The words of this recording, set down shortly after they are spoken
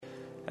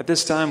At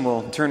this time,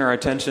 we'll turn our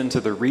attention to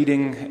the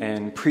reading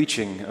and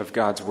preaching of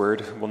God's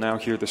Word. We'll now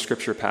hear the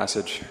scripture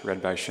passage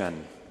read by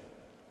Shen.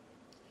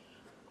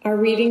 Our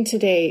reading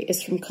today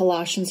is from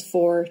Colossians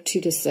 4,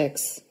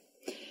 2-6.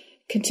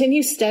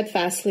 Continue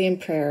steadfastly in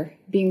prayer,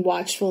 being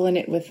watchful in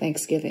it with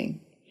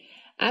thanksgiving.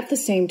 At the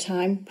same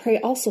time,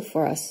 pray also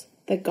for us,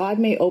 that God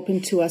may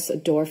open to us a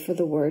door for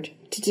the word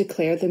to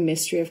declare the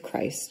mystery of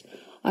Christ,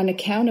 on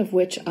account of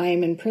which I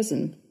am in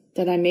prison,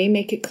 that I may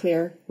make it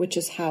clear which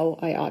is how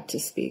I ought to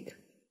speak.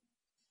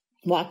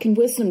 Walk in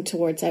wisdom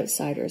towards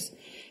outsiders,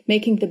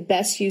 making the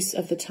best use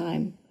of the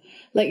time.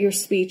 Let your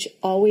speech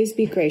always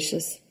be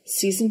gracious,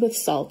 seasoned with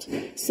salt,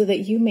 so that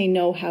you may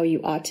know how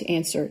you ought to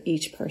answer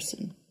each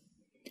person.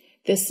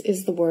 This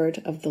is the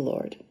word of the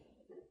Lord.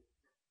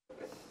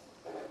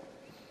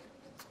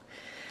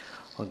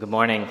 Well, good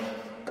morning.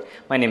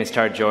 My name is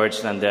Tarak George,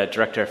 and I'm the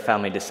Director of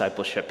Family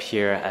Discipleship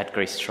here at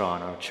Grace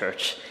Toronto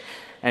Church.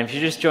 And if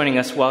you're just joining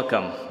us,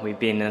 welcome. We've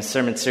been in a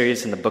sermon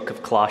series in the book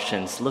of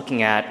Colossians,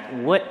 looking at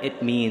what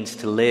it means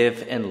to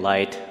live in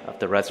light of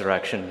the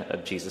resurrection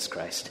of Jesus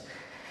Christ.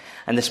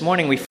 And this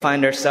morning we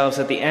find ourselves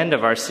at the end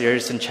of our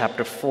series in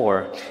chapter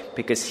 4,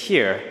 because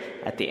here,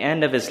 at the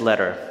end of his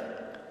letter,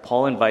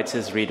 Paul invites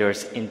his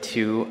readers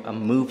into a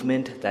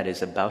movement that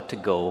is about to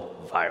go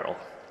viral.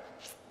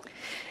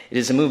 It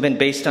is a movement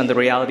based on the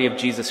reality of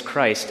Jesus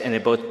Christ, and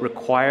it both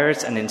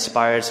requires and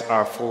inspires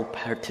our full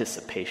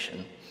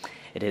participation.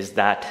 It is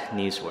that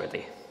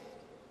newsworthy.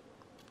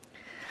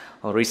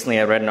 Well, recently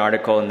I read an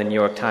article in the New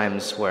York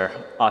Times where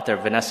author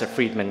Vanessa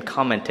Friedman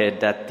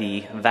commented that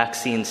the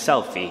vaccine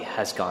selfie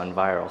has gone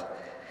viral.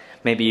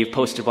 Maybe you've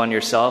posted one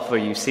yourself, or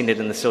you've seen it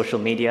in the social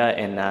media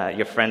in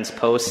your friends'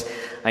 posts.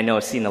 I know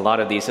I've seen a lot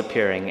of these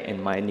appearing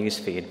in my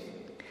newsfeed.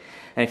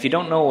 And if you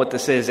don't know what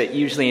this is, it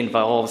usually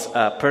involves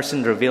a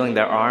person revealing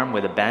their arm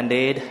with a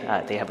Band-Aid.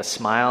 They have a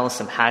smile,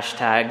 some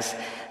hashtags,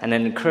 and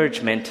an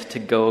encouragement to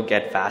go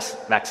get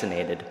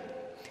vaccinated.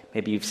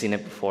 Maybe you've seen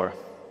it before.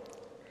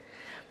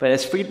 But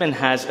as Friedman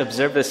has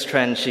observed this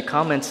trend, she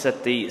comments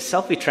that the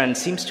selfie trend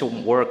seems to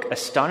work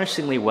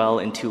astonishingly well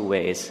in two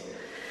ways.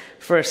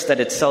 First, that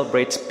it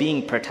celebrates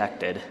being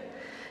protected.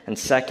 And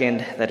second,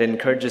 that it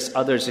encourages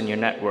others in your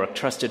network,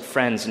 trusted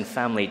friends and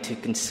family, to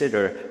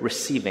consider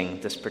receiving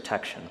this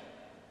protection.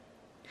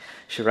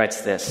 She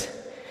writes this: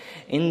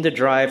 in the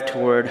drive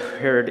toward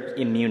herd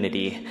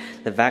immunity,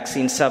 the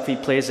vaccine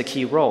selfie plays a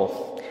key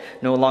role.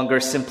 No longer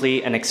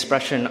simply an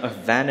expression of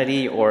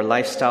vanity or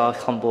lifestyle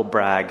humble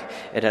brag,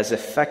 it has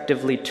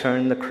effectively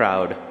turned the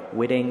crowd,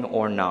 witting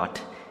or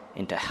not,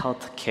 into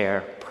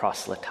healthcare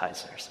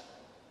proselytizers.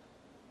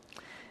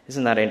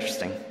 Isn't that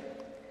interesting?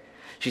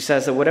 She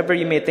says that whatever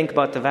you may think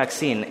about the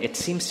vaccine, it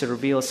seems to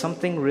reveal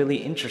something really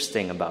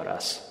interesting about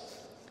us.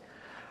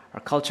 Our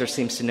culture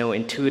seems to know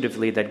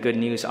intuitively that good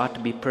news ought to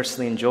be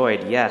personally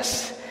enjoyed,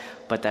 yes,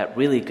 but that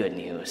really good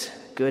news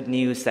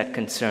that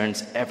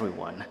concerns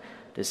everyone,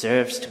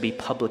 deserves to be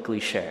publicly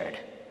shared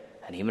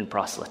and even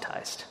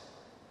proselytized.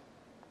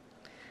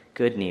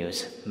 Good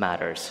news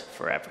matters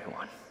for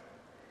everyone.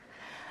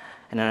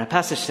 And in our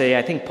passage today,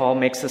 I think Paul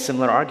makes a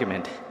similar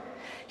argument.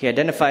 He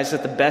identifies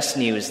that the best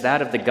news,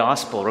 that of the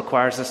gospel,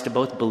 requires us to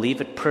both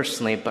believe it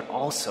personally, but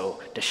also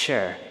to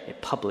share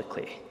it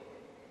publicly.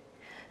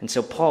 And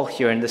so Paul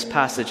here in this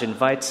passage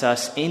invites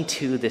us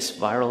into this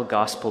viral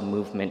gospel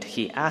movement.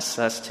 He asks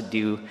us to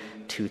do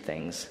two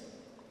things.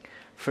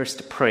 First,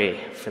 to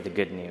pray for the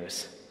good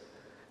news.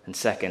 And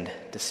second,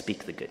 to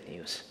speak the good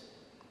news.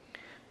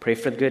 Pray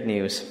for the good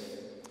news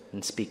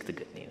and speak the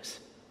good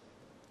news.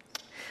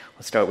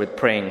 We'll start with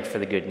praying for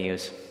the good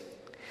news.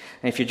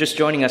 And if you're just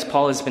joining us,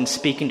 Paul has been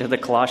speaking to the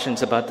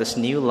Colossians about this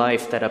new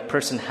life that a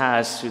person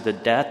has through the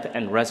death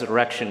and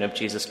resurrection of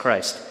Jesus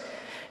Christ.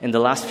 In the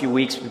last few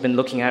weeks, we've been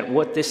looking at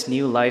what this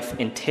new life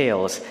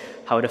entails,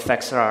 how it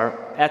affects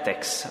our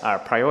ethics, our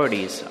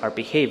priorities, our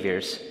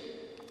behaviors.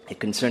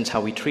 It concerns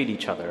how we treat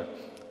each other,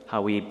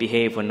 how we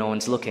behave when no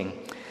one's looking,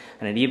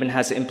 and it even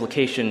has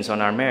implications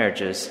on our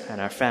marriages and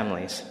our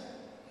families.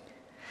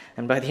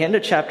 And by the end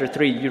of chapter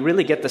 3, you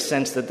really get the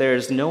sense that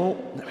there's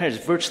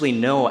virtually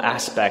no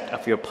aspect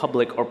of your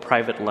public or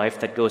private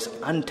life that goes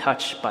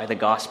untouched by the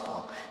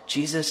gospel.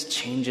 Jesus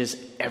changes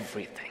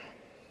everything.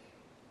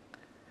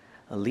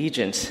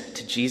 Allegiance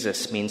to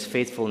Jesus means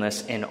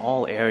faithfulness in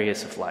all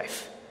areas of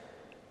life,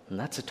 and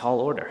that's a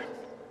tall order.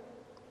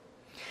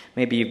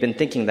 Maybe you've been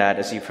thinking that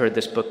as you've heard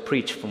this book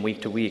preached from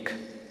week to week.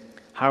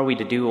 How are we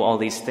to do all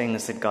these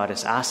things that God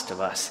has asked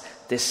of us?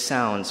 This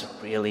sounds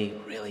really,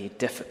 really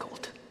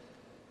difficult.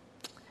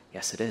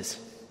 Yes, it is.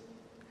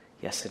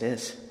 Yes, it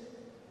is.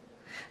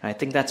 And I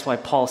think that's why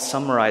Paul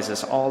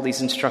summarizes all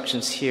these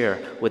instructions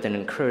here with an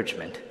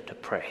encouragement to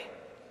pray.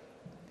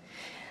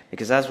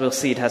 Because as we'll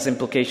see, it has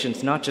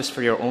implications not just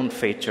for your own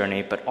faith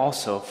journey, but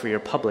also for your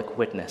public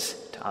witness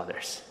to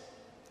others.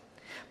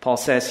 Paul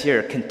says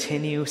here,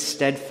 continue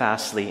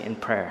steadfastly in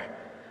prayer.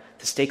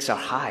 The stakes are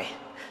high,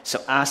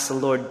 so ask the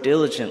Lord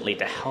diligently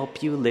to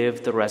help you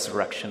live the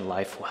resurrection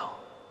life well.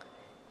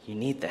 You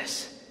need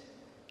this.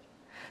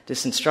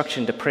 This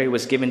instruction to pray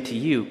was given to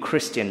you,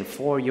 Christian,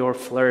 for your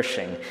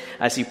flourishing.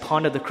 As you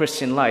ponder the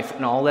Christian life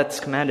and all that's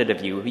commanded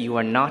of you, you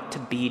are not to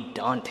be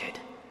daunted.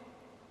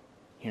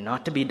 You're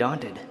not to be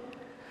daunted.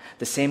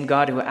 The same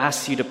God who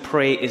asks you to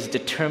pray is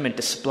determined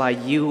to supply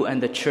you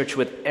and the church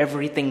with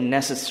everything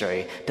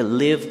necessary to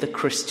live the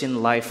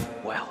Christian life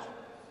well.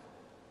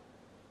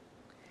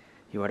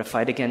 You are to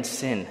fight against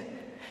sin.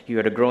 You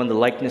are to grow in the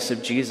likeness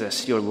of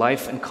Jesus. Your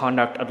life and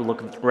conduct are to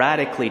look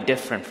radically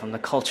different from the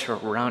culture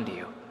around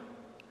you.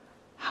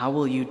 How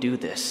will you do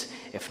this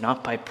if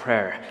not by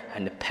prayer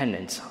and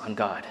dependence on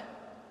God?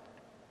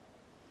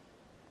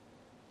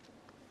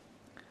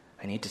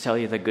 I need to tell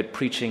you that good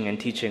preaching and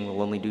teaching will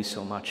only do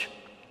so much.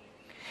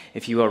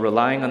 If you are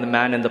relying on the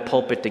man in the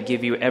pulpit to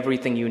give you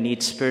everything you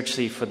need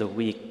spiritually for the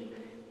week,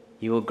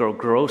 you will grow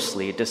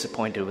grossly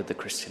disappointed with the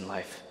Christian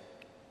life.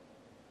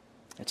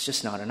 It's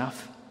just not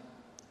enough.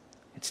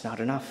 It's not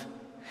enough.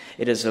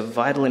 It is of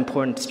vital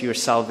importance to your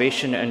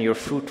salvation and your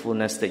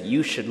fruitfulness that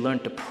you should learn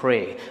to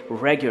pray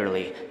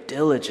regularly,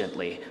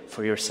 diligently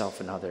for yourself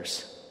and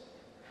others.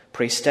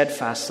 Pray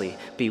steadfastly,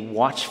 be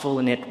watchful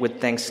in it with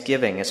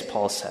thanksgiving, as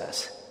Paul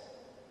says.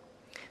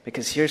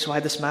 Because here's why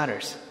this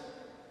matters.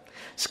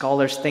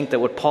 Scholars think that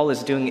what Paul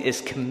is doing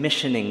is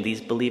commissioning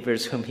these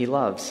believers whom he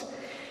loves.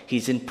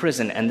 He's in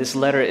prison, and this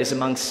letter is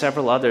among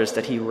several others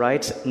that he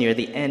writes near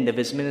the end of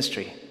his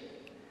ministry.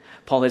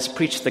 Paul has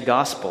preached the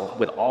gospel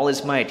with all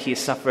his might. He has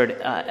suffered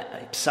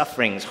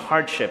sufferings,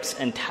 hardships,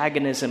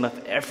 antagonism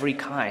of every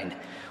kind.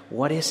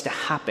 What is to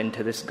happen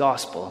to this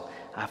gospel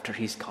after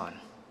he's gone?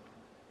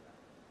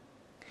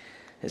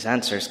 His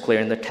answer is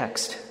clear in the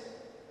text.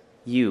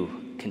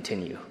 You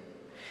continue.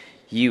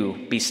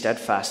 You be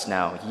steadfast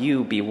now.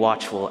 You be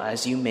watchful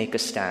as you make a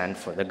stand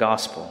for the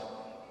gospel.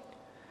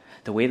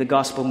 The way the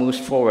gospel moves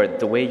forward,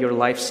 the way your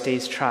life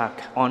stays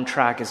on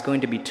track is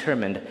going to be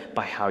determined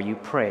by how you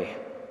pray.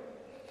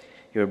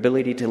 Your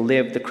ability to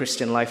live the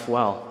Christian life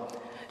well,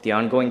 the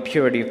ongoing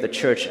purity of the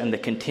church, and the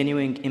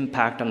continuing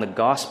impact on the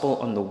gospel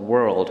on the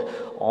world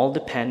all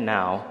depend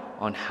now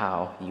on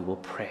how you will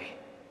pray.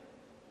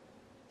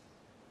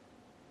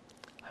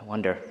 I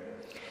wonder,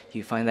 do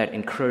you find that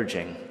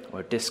encouraging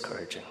or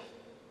discouraging?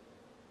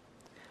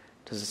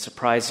 Does it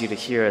surprise you to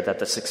hear that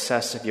the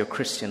success of your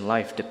Christian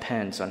life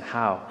depends on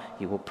how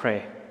you will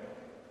pray?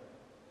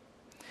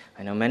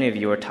 I know many of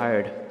you are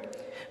tired.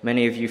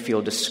 Many of you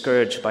feel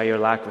discouraged by your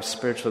lack of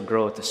spiritual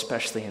growth,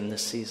 especially in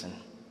this season.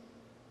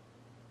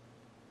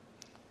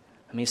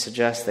 Let me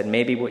suggest that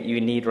maybe what you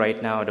need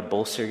right now to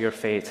bolster your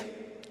faith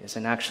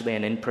isn't actually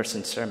an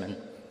in-person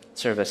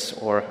service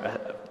or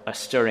a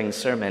stirring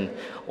sermon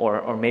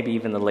or maybe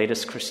even the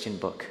latest Christian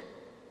book.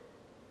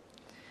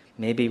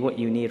 Maybe what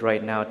you need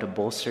right now to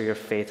bolster your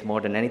faith more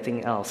than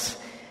anything else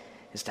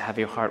is to have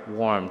your heart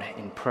warmed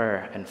in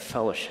prayer and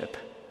fellowship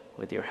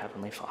with your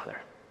Heavenly Father.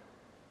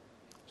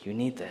 You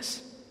need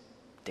this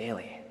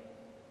daily.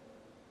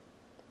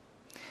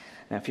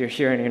 Now, if you're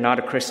here and you're not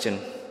a Christian,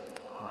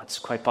 well, it's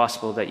quite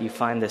possible that you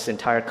find this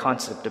entire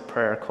concept of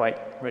prayer quite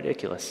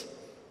ridiculous.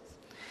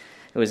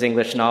 It was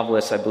English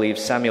novelist, I believe,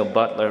 Samuel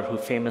Butler, who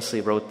famously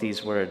wrote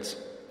these words: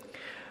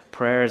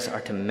 "Prayers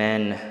are to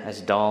men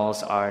as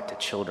dolls are to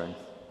children.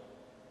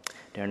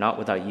 They are not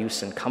without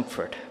use and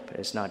comfort, but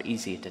it's not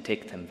easy to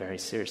take them very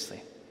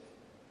seriously."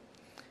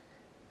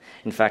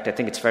 In fact, I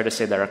think it's fair to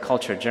say that our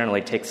culture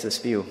generally takes this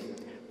view.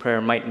 Prayer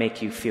might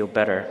make you feel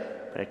better,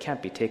 but it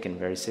can't be taken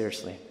very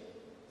seriously.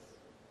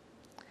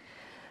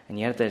 And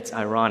yet it's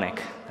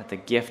ironic that the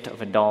gift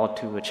of a doll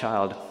to a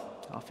child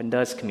often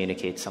does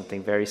communicate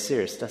something very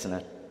serious, doesn't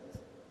it?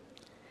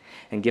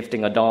 In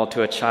gifting a doll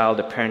to a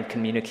child, a parent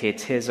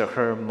communicates his or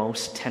her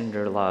most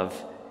tender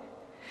love.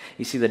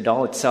 You see, the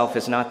doll itself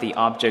is not the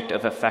object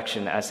of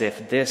affection as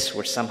if this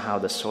were somehow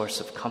the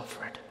source of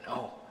comfort.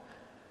 No.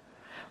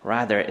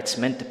 Rather, it's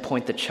meant to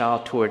point the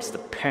child towards the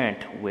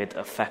parent with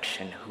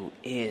affection, who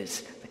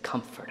is the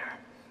comforter.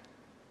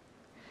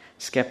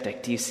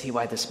 Skeptic, do you see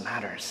why this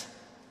matters?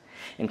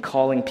 In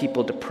calling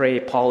people to pray,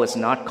 Paul is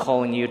not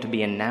calling you to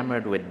be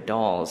enamored with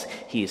dolls.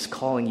 He is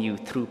calling you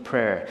through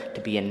prayer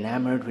to be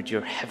enamored with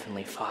your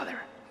Heavenly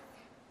Father.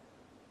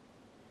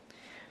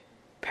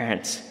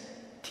 Parents,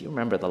 do you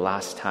remember the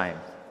last time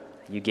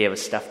you gave a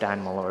stuffed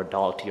animal or a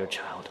doll to your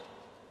child?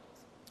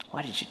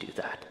 Why did you do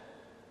that?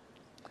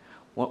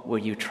 What were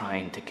you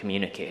trying to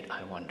communicate,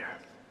 I wonder?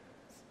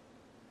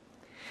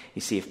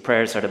 You see, if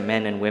prayers are to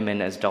men and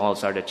women as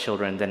dolls are to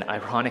children, then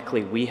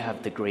ironically we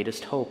have the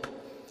greatest hope.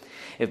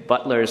 If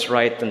Butler is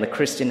right, then the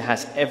Christian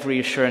has every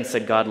assurance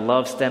that God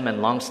loves them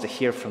and longs to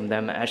hear from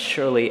them as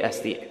surely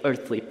as the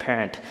earthly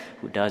parent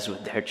who does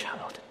with their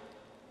child.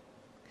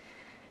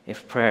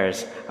 If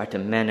prayers are to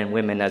men and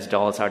women as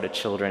dolls are to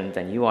children,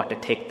 then you ought to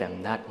take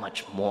them that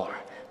much more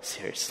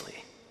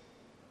seriously.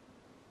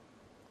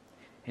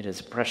 It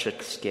is a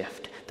precious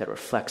gift that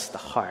reflects the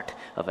heart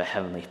of a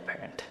heavenly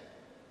parent.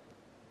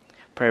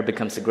 Prayer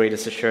becomes the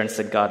greatest assurance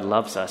that God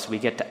loves us. We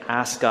get to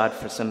ask God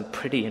for some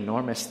pretty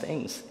enormous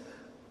things.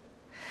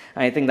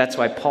 I think that's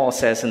why Paul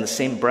says in the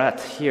same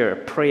breath here,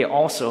 pray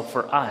also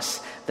for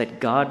us that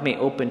God may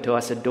open to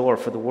us a door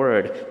for the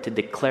word to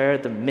declare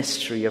the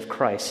mystery of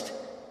Christ.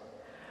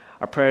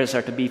 Our prayers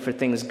are to be for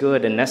things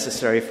good and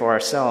necessary for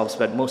ourselves,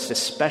 but most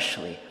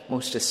especially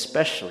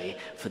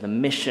for the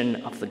mission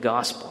of the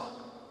gospel.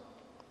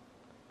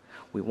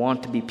 We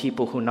want to be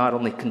people who not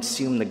only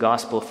consume the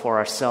gospel for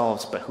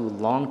ourselves, but who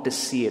long to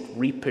see it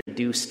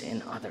reproduced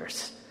in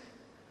others.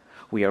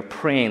 We are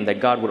praying that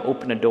God would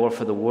open a door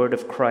for the word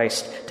of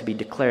Christ to be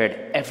declared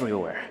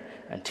everywhere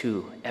and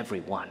to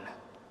everyone.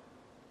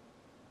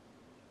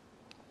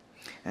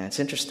 And it's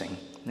interesting,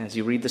 as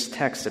you read this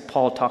text, that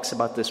Paul talks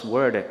about this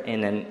word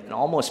in an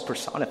almost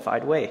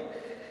personified way.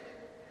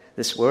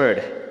 This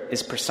word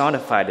is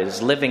personified, it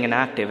is living and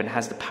active, and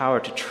has the power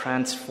to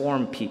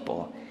transform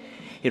people.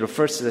 He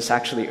refers to this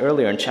actually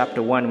earlier in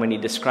chapter 1 when he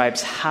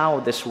describes how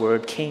this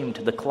word came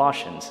to the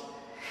Colossians.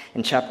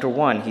 In chapter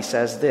 1, he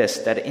says this,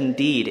 that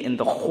indeed in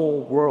the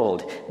whole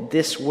world,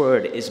 this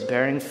word is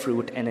bearing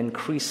fruit and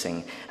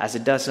increasing, as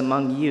it does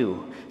among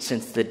you,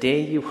 since the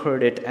day you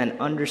heard it and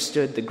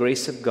understood the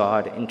grace of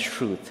God in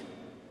truth.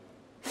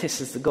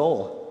 This is the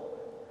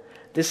goal.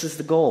 This is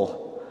the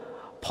goal.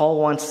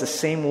 Paul wants the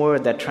same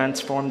word that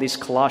transformed these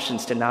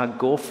Colossians to now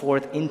go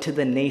forth into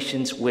the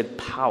nations with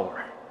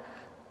power.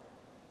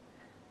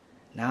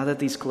 Now that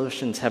these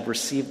Colossians have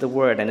received the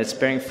word and it's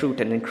bearing fruit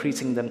and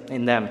increasing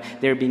in them,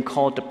 they're being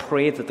called to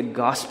pray that the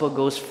gospel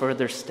goes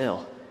further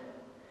still.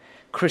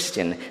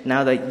 Christian,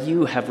 now that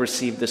you have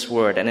received this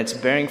word and it's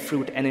bearing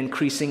fruit and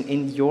increasing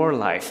in your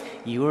life,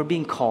 you are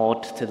being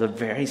called to the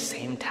very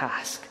same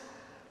task.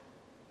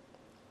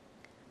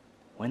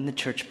 When the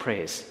church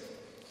prays,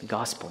 the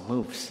gospel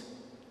moves.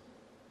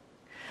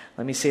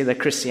 Let me say that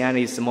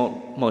Christianity is the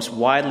most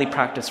widely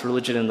practiced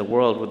religion in the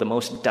world with the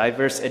most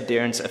diverse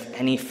adherents of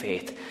any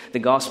faith. The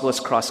gospel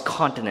has crossed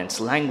continents,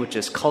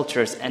 languages,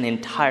 cultures, and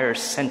entire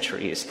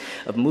centuries.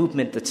 A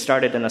movement that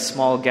started in a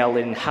small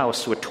Galilean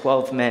house with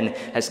 12 men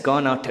has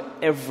gone out to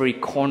every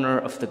corner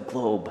of the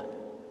globe,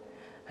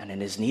 and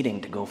it is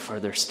needing to go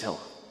further still.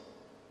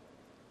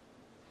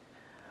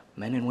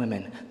 Men and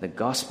women, the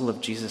gospel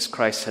of Jesus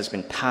Christ has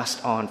been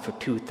passed on for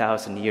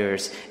 2,000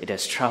 years. It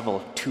has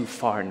traveled too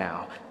far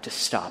now to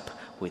stop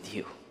with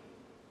you.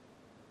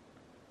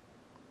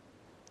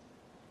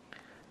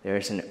 There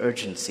is an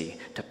urgency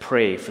to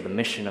pray for the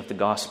mission of the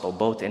gospel,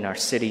 both in our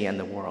city and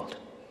the world.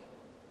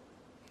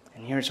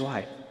 And here's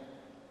why.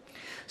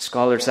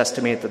 Scholars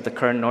estimate that the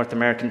current North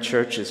American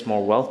church is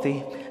more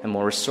wealthy and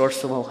more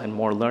resourceful and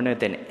more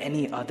learned than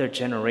any other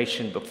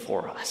generation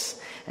before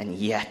us. And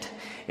yet,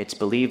 it's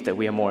believed that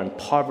we are more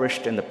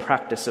impoverished in the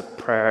practice of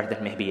prayer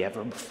than maybe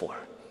ever before.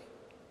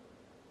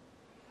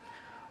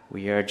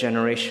 We are a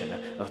generation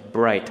of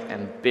bright,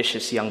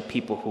 ambitious young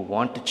people who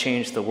want to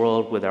change the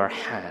world with our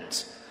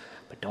hands,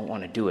 but don't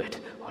want to do it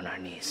on our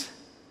knees.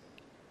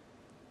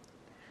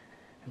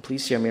 And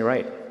please hear me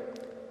right.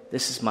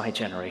 This is my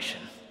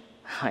generation.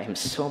 I am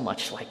so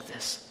much like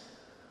this.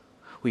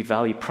 We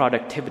value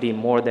productivity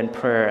more than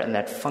prayer, and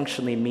that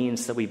functionally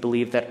means that we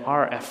believe that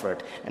our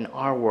effort and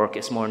our work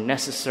is more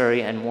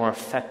necessary and more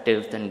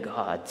effective than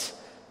God's.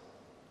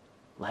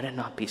 Let it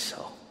not be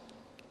so.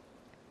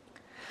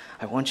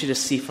 I want you to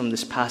see from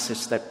this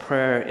passage that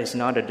prayer is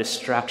not a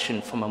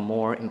distraction from a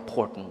more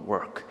important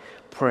work.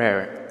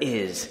 Prayer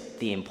is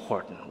the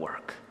important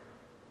work.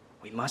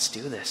 We must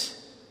do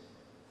this.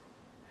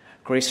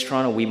 Grace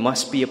Toronto, we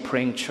must be a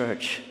praying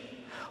church.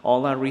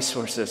 All our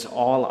resources,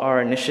 all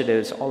our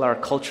initiatives, all our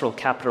cultural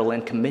capital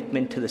and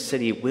commitment to the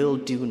city will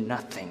do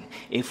nothing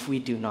if we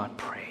do not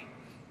pray.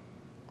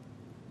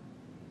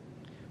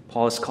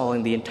 Paul is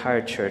calling the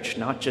entire church,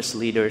 not just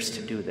leaders,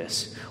 to do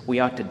this. We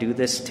ought to do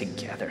this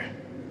together.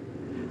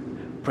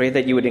 Pray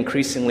that you would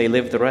increasingly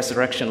live the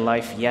resurrection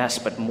life, yes,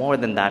 but more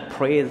than that,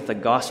 pray that the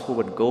gospel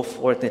would go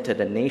forth into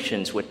the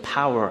nations with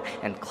power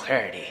and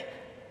clarity.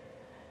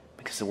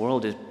 Because the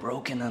world is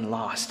broken and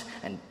lost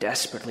and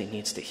desperately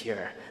needs to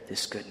hear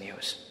this good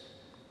news.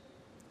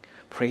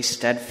 Pray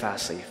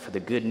steadfastly for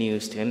the good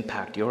news to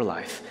impact your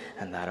life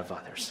and that of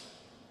others.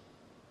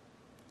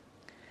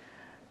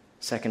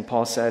 Second,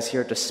 Paul says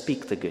here to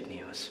speak the good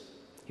news.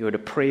 You are to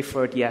pray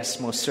for it, yes,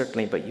 most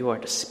certainly, but you are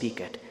to speak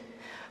it.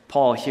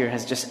 Paul here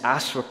has just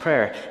asked for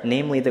prayer,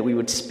 namely that we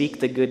would speak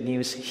the good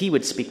news. He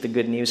would speak the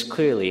good news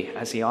clearly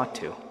as he ought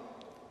to.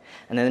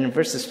 And then in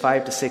verses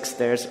 5 to 6,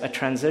 there's a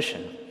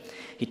transition.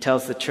 He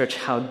tells the church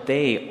how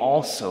they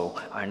also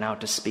are now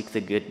to speak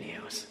the good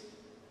news.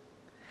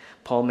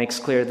 Paul makes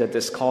clear that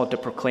this call to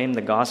proclaim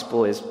the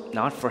gospel is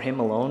not for him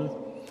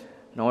alone,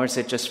 nor is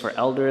it just for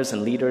elders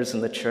and leaders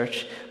in the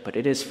church, but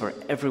it is for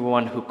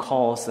everyone who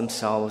calls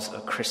themselves a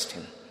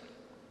Christian.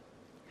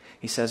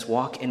 He says,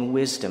 walk in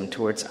wisdom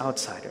towards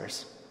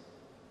outsiders.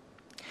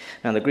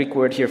 Now, the Greek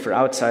word here for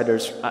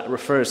outsiders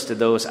refers to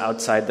those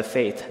outside the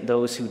faith,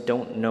 those who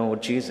don't know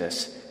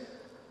Jesus.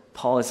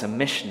 Paul is a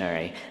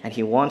missionary, and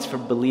he wants for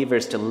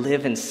believers to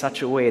live in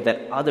such a way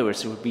that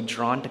others would be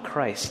drawn to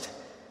Christ.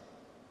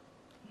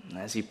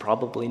 As you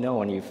probably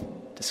know and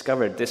you've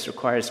discovered, this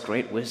requires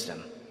great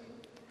wisdom.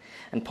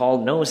 And Paul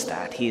knows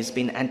that. He has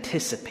been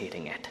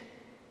anticipating it.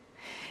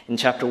 In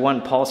chapter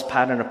 1, Paul's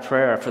pattern of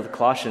prayer for the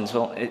Colossians,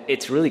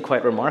 it's really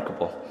quite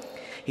remarkable.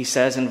 He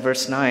says in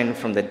verse 9,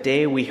 "From the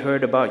day we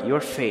heard about your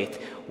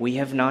faith, we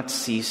have not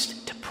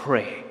ceased to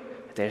pray."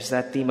 There's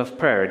that theme of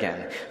prayer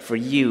again. "For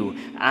you,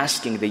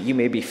 asking that you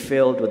may be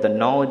filled with the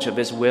knowledge of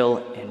his will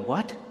in"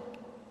 what?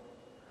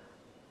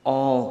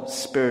 "All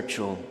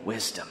spiritual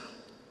wisdom."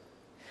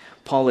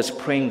 Paul is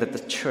praying that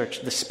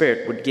the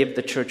Spirit would give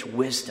the church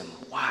wisdom.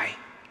 Why?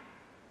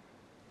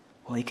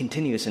 Well, he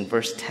continues in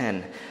verse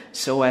 10,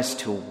 "so as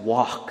to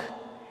walk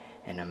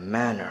in a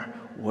manner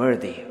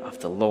worthy of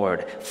the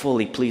Lord,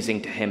 fully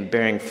pleasing to him,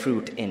 bearing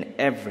fruit in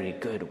every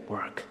good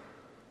work."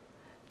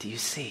 Do you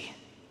see?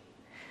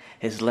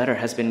 His letter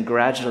has been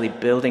gradually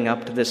building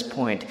up to this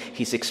point.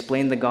 He's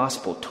explained the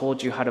gospel,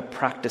 told you how to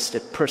practice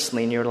it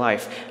personally in your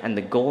life, and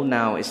the goal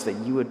now is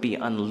that you would be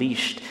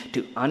unleashed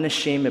to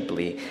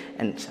unashamedly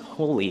and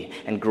wholly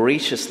and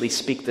graciously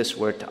speak this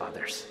word to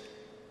others.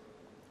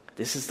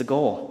 This is the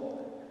goal.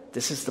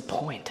 This is the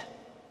point.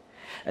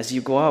 As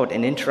you go out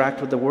and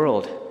interact with the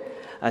world,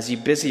 as you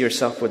busy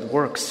yourself with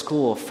work,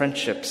 school,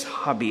 friendships,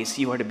 hobbies,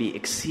 you are to be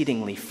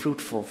exceedingly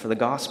fruitful for the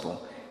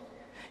gospel.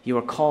 You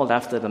are called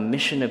after the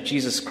mission of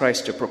Jesus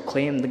Christ to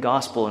proclaim the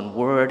gospel in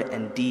word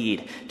and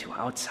deed to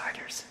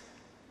outsiders.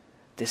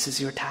 This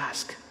is your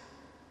task.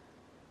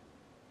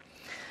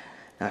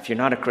 Now, if you're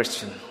not a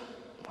Christian,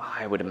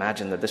 I would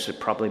imagine that this would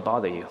probably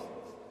bother you.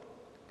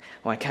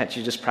 Why can't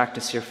you just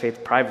practice your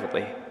faith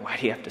privately? Why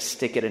do you have to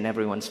stick it in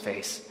everyone's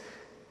face?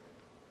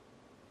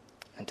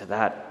 And to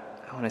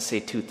that, I want to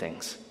say two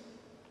things.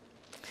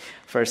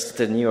 First,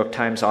 the New York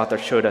Times author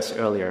showed us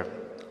earlier,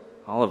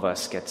 all of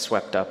us get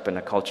swept up in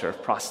a culture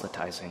of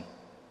proselytizing.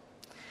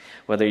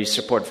 Whether you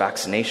support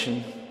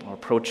vaccination or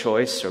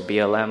pro-choice or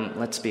BLM,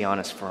 let's be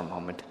honest for a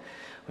moment.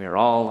 We are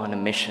all on a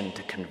mission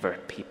to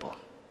convert people.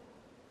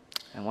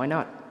 And why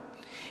not?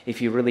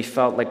 If you really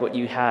felt like what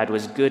you had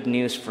was good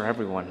news for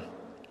everyone,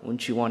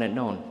 wouldn't you want it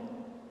known?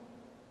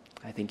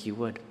 I think you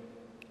would.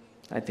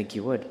 I think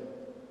you would.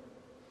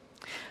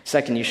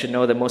 Second, you should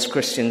know that most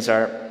Christians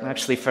are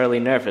actually fairly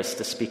nervous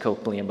to speak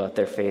openly about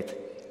their faith.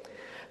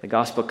 The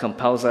gospel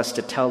compels us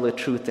to tell the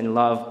truth in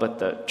love, but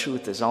the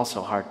truth is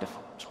also hard to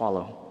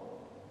swallow.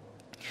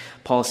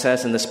 Paul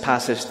says in this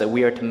passage that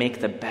we are to make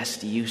the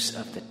best use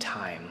of the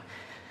time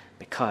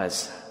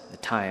because the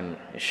time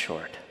is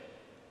short.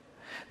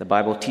 The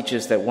Bible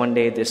teaches that one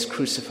day this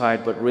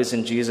crucified but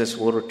risen Jesus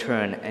will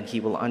return and he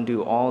will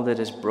undo all that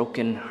is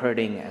broken,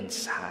 hurting, and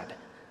sad.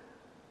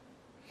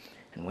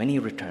 And when he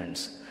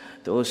returns,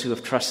 those who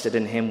have trusted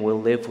in him will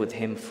live with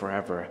him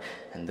forever,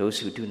 and those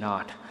who do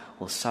not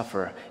will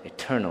suffer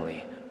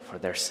eternally for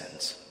their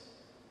sins.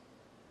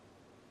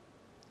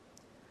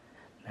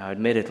 Now,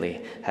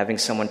 admittedly, having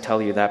someone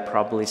tell you that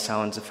probably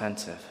sounds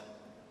offensive.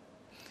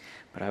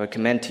 But I would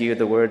commend to you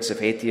the words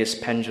of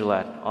atheist Penn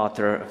Jillette,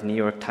 author of New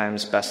York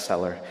Times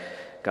bestseller,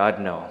 "God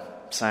No,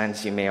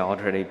 Signs You May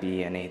Already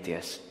Be an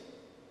Atheist."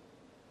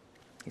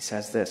 He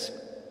says this,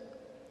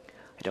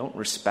 "I don't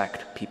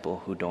respect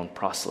people who don't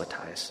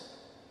proselytize.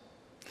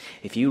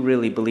 If you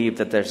really believe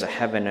that there's a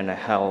heaven and a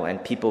hell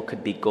and people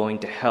could be going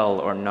to hell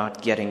or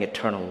not getting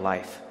eternal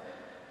life,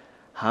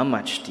 how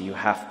much do you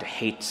have to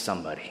hate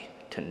somebody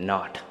to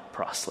not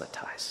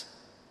proselytize?"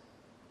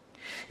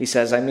 He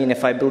says,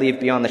 if I believe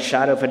beyond the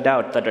shadow of a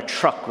doubt that a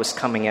truck was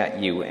coming at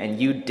you and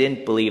you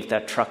didn't believe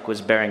that truck was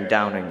bearing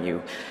down on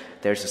you,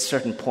 there's a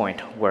certain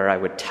point where I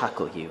would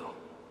tackle you.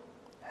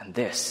 And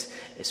this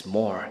is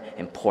more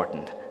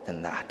important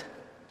than that.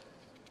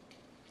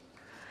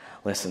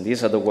 Listen,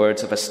 these are the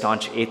words of a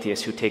staunch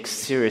atheist who takes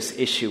serious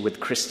issue with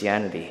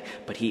Christianity,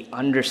 but he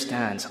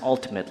understands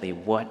ultimately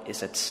what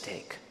is at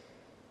stake.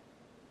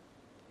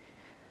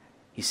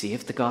 You see,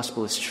 if the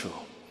gospel is true,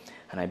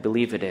 and I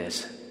believe it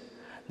is,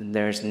 then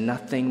there's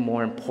nothing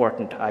more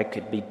important I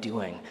could be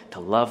doing to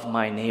love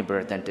my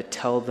neighbor than to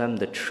tell them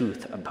the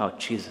truth about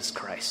Jesus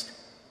Christ.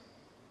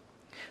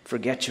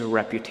 Forget your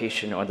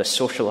reputation or the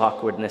social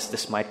awkwardness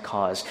this might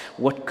cause.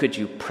 What could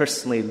you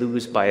personally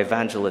lose by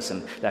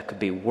evangelism that could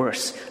be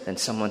worse than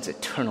someone's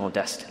eternal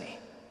destiny?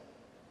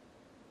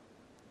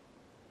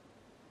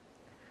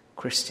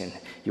 Christian,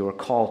 you are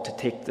called to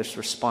take this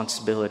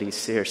responsibility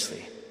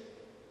seriously.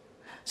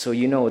 So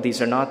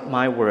these are not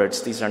my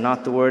words. These are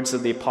not the words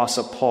of the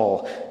Apostle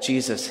Paul.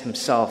 Jesus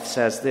himself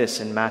says this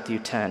in Matthew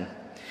 10.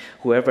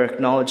 "Whoever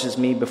acknowledges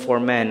me before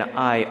men,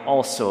 I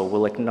also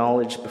will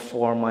acknowledge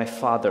before my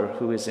Father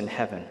who is in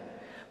heaven.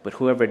 But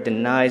whoever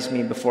denies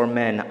me before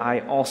men, I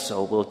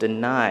also will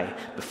deny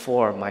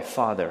before my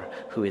Father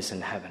who is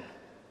in heaven."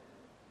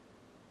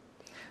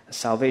 The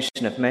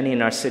salvation of many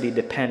in our city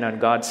depend on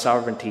God's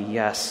sovereignty,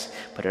 yes,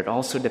 but it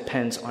also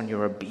depends on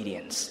your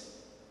obedience.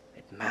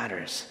 It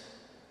matters.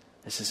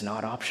 This is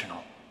not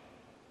optional.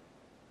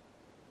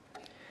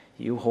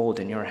 You hold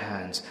in your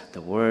hands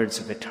the words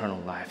of eternal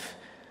life,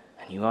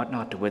 and you ought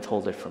not to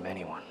withhold it from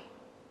anyone.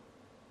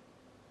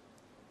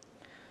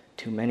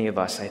 Too many of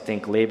us, I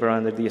think, labor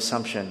under the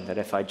assumption that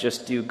if I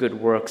just do good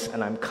works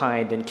and I'm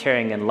kind and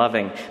caring and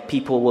loving,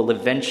 people will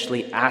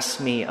eventually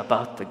ask me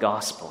about the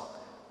gospel.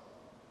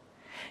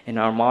 In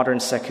our modern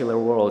secular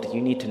world,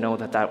 you need to know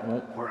that that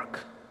won't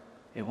work.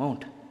 It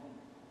won't.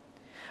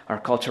 Our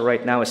culture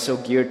right now is so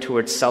geared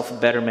towards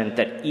self-betterment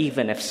that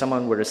even if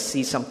someone were to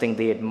see something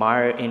they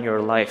admire in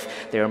your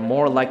life, they are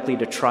more likely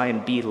to try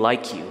and be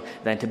like you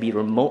than to be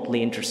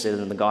remotely interested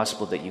in the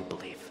gospel that you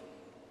believe.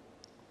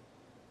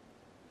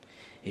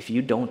 If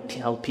you don't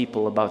tell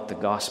people about the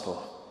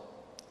gospel,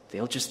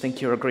 they'll just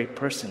think you're a great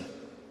person.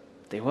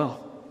 They will.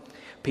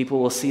 People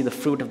will see the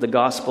fruit of the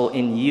gospel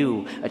in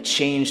you, a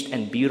changed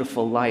and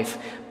beautiful life,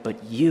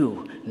 but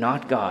you,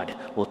 not God,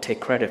 will take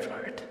credit for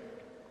it.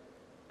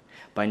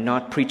 By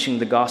not preaching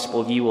the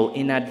gospel, you will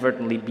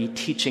inadvertently be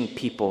teaching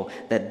people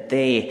that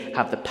they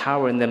have the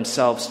power in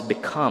themselves to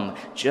become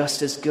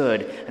just as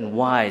good and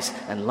wise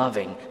and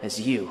loving as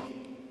you.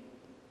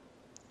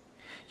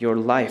 Your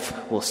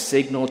life will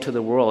signal to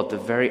the world the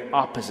very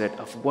opposite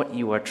of what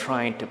you are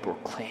trying to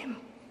proclaim.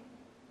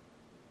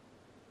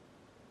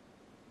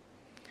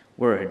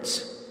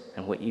 Words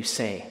and what you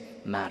say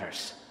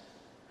matters.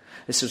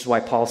 This is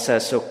why Paul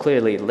says so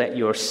clearly, let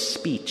your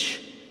speech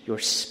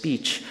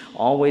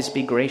always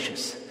be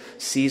gracious,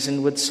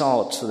 seasoned with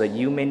salt, so that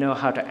you may know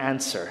how to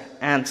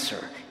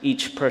answer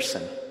each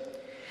person.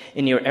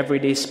 In your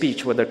everyday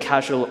speech, whether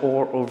casual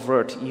or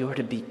overt, you are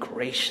to be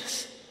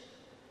gracious.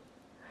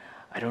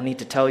 I don't need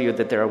to tell you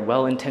that there are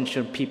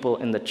well-intentioned people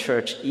in the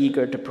church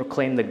eager to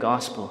proclaim the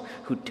gospel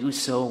who do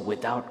so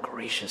without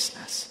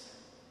graciousness.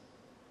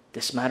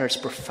 This matters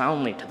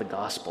profoundly to the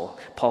gospel.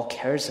 Paul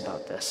cares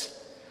about this.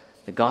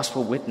 The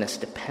gospel witness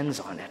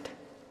depends on it.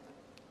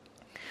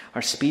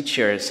 Our speech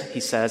here, he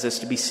says, is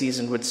to be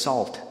seasoned with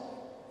salt.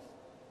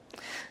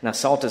 Now,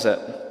 salt is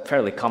a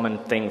fairly common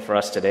thing for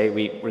us today.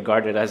 We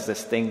regard it as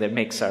this thing that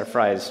makes our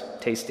fries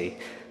tasty.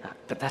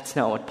 But that's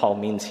not what Paul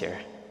means here.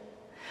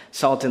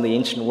 Salt in the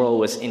ancient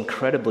world was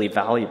incredibly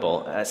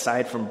valuable.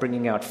 Aside from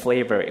bringing out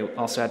flavor, it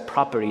also had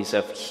properties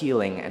of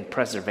healing and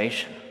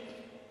preservation.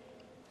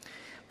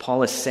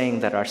 Paul is saying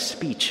that our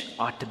speech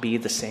ought to be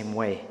the same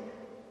way.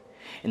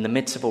 In the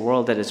midst of a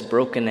world that is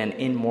broken and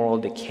in moral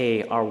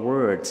decay, our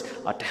words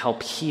ought to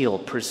help heal,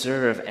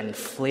 preserve, and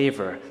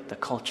flavor the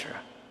culture.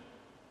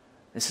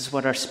 This is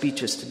what our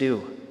speech is to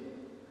do.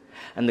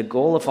 And the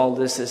goal of all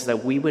this is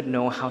that we would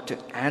know how to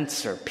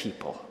answer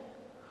people.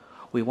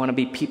 We want to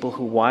be people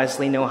who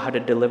wisely know how to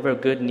deliver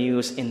good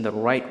news in the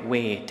right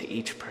way to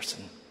each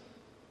person.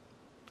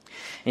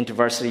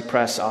 InterVarsity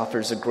Press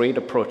offers a great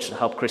approach to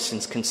help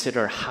Christians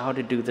consider how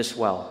to do this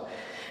well.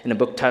 In a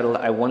book titled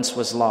I Once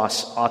Was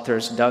Lost,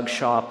 authors Doug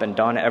Schaap and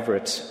Don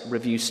Everett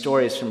review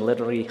stories from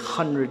literally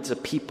hundreds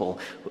of people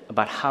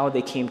about how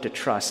they came to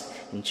trust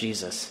in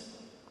Jesus.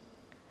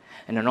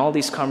 And in all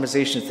these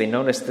conversations, they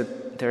notice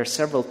that there are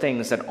several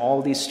things that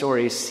all these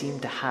stories seem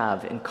to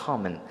have in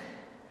common.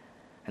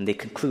 And they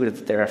concluded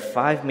that there are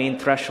 5 main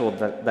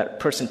thresholds that a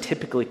person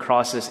typically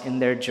crosses in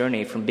their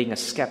journey from being a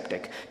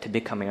skeptic to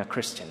becoming a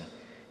Christian.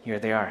 Here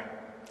they are.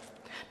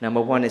 Number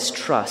 1 is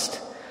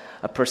trust.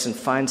 A person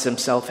finds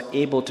himself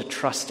able to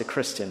trust a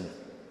Christian,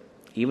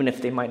 even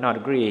if they might not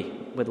agree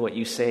with what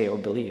you say or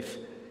believe.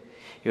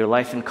 Your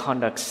life and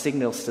conduct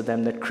signals to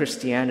them that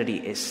Christianity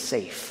is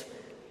safe,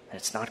 that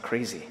it's not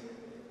crazy.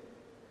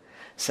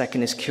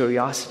 Second is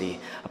curiosity.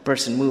 A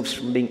person moves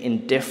from being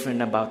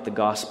indifferent about the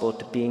gospel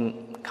to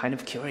being kind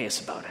of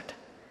curious about it.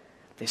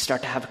 They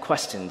start to have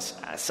questions,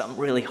 some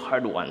really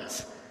hard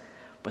ones,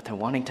 but they're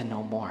wanting to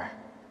know more.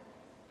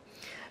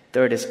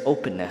 Third is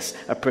openness.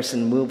 A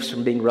person moves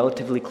from being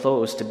relatively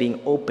closed to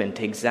being open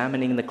to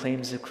examining the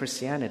claims of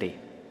Christianity.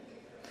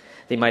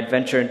 They might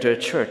venture into a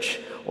church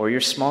or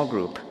your small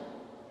group,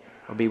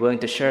 or be willing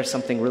to share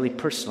something really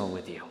personal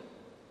with you.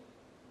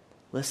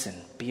 Listen,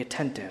 be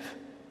attentive.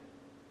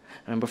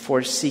 And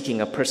before seeking,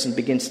 a person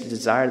begins to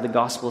desire the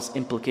gospel's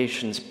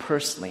implications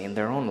personally in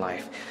their own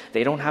life.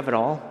 They don't have it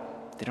all.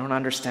 They don't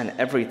understand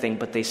everything,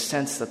 but they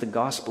sense that the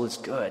gospel is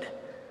good,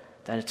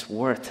 that it's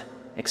worth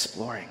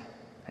exploring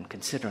and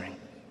considering.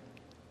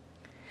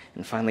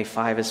 And finally,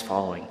 5 is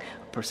following.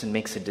 A person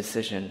makes a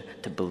decision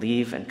to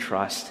believe and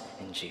trust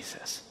in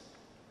Jesus.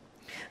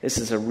 This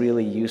is a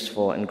really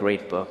useful and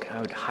great book.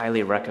 I would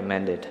highly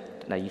recommend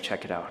it that you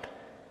check it out.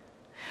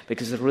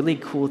 Because the really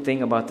cool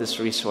thing about this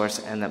resource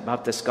and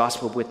about this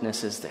gospel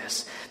witness is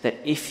this, that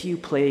if you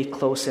pay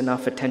close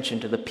enough attention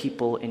to the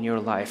people in your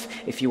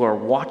life, if you are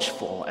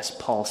watchful, as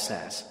Paul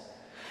says,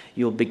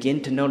 you'll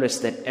begin to notice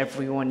that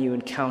everyone you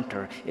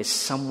encounter is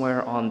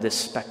somewhere on this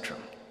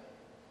spectrum.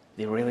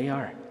 They really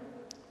are.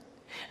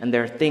 And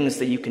there are things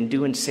that you can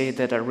do and say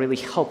that are really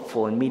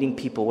helpful in meeting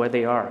people where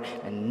they are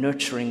and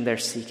nurturing their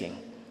seeking.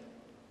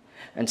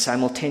 And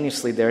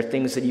simultaneously, there are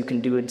things that you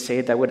can do and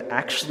say that would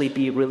actually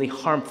be really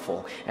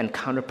harmful and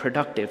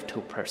counterproductive to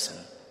a person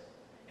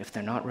if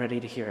they're not ready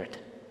to hear it.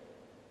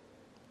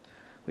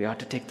 We ought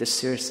to take this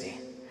seriously.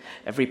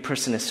 Every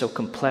person is so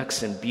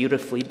complex and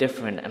beautifully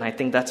different, and I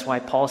think that's why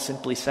Paul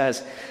simply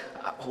says,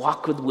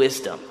 walk with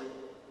wisdom.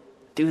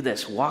 Do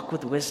this, walk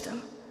with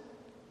wisdom.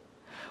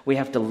 We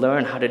have to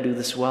learn how to do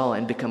this well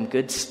and become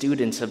good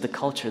students of the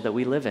culture that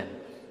we live in.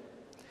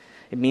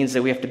 It means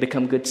that we have to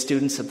become good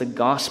students of the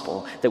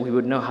gospel, that we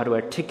would know how to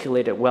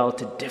articulate it well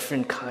to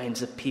different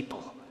kinds of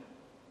people.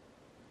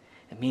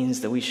 It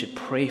means that we should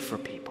pray for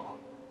people,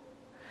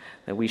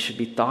 that we should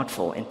be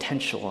thoughtful,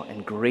 intentional,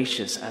 and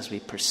gracious as we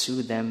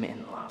pursue them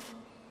in love.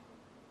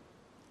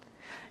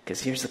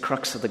 Because here's the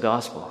crux of the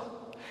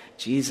gospel.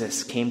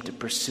 Jesus came to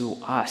pursue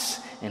us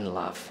in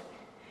love.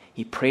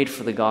 He prayed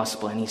for the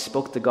gospel and he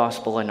spoke the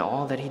gospel in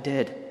all that he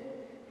did.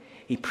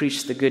 He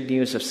preached the good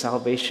news of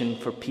salvation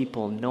for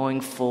people, knowing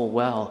full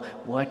well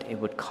what it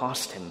would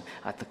cost him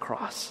at the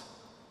cross.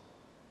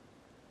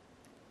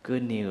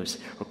 Good news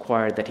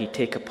required that he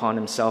take upon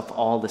himself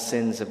all the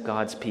sins of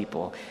God's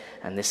people,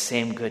 and this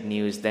same good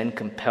news then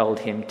compelled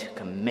him to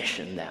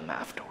commission them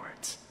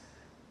afterwards.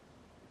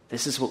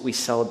 This is what we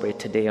celebrate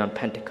today on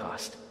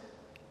Pentecost.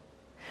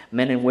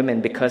 Men and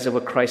women, because of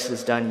what Christ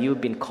has done, you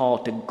have been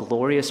called to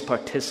glorious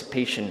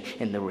participation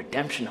in the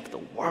redemption of the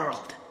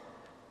world.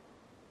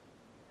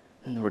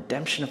 In the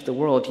redemption of the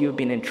world, you have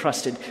been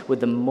entrusted with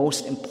the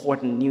most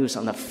important news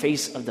on the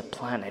face of the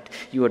planet.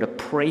 You are to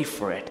pray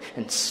for it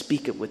and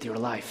speak it with your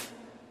life.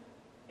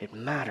 It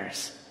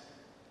matters.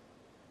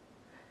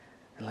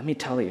 And let me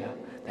tell you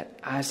that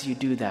as you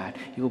do that,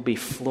 you will be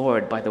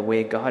floored by the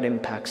way God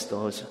impacts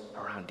those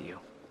around you.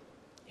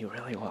 You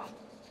really will.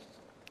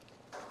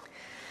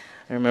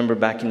 I remember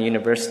back in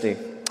university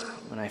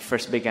when I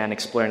first began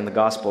exploring the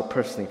gospel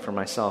personally for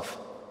myself.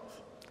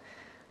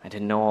 I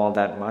didn't know all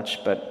that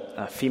much, but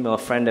a female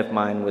friend of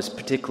mine was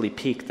particularly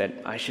piqued that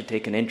I should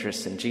take an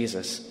interest in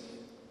Jesus.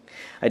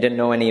 I didn't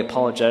know any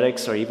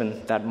apologetics or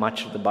even that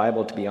much of the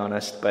Bible, to be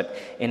honest, but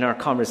in our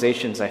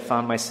conversations I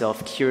found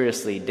myself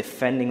curiously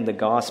defending the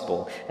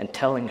gospel and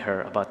telling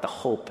her about the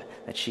hope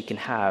that she can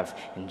have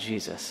in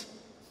Jesus.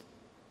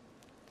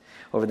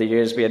 Over the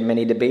years, we had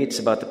many debates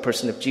about the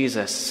person of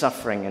Jesus,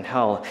 suffering, and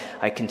hell.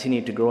 I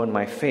continued to grow in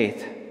my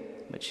faith,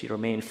 but she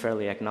remained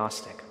fairly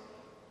agnostic.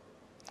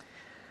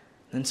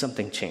 Then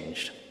something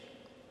changed.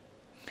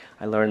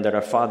 I learned that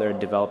our father had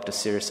developed a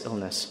serious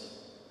illness.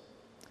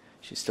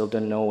 She still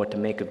didn't know what to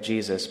make of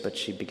Jesus, but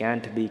she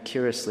began to be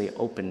curiously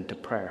open to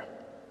prayer.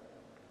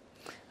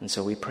 And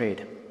so we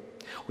prayed.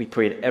 We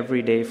prayed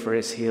every day for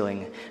his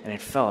healing, and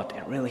it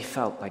really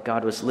felt like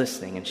God was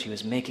listening and she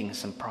was making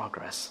some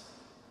progress.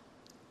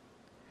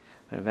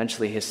 And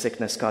eventually his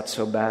sickness got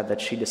so bad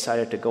that she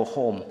decided to go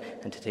home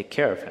and to take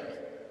care of him.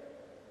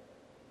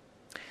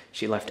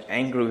 She left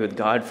angry with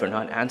God for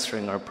not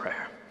answering our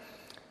prayer.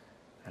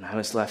 And I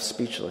was left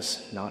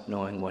speechless, not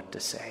knowing what to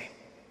say.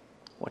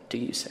 What do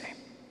you say?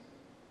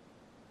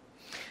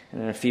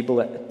 And in a feeble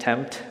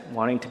attempt,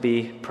 wanting to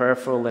be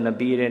prayerful and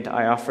obedient,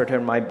 I offered her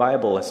my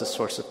Bible as a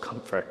source of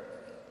comfort.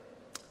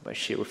 But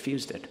she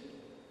refused it.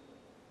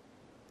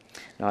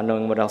 Not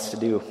knowing what else to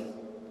do,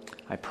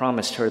 I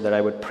promised her that I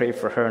would pray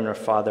for her and her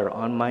father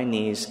on my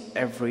knees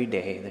every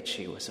day that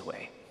she was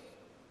away.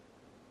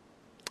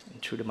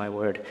 And true to my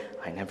word,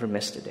 I never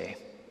missed a day.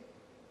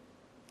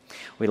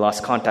 We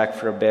lost contact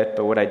for a bit,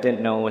 but what I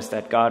didn't know was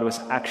that God was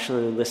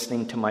actually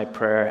listening to my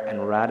prayer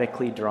and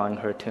radically drawing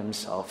her to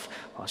himself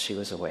while she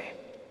was away.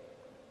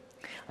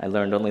 I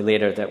learned only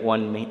later that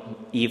one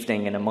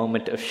evening, in a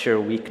moment of sheer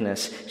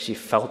weakness, she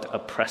felt a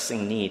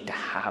pressing need to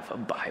have a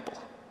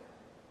Bible.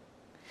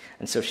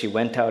 And so she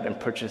went out and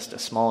purchased a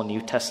small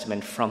New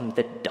Testament from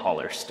the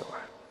dollar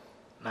store.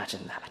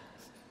 Imagine that.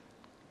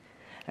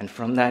 And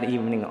from that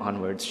evening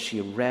onwards, she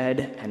read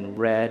and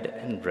read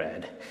and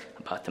read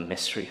about the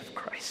mystery of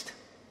Christ.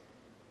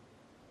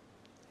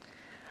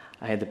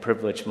 I had the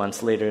privilege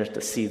months later to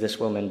see this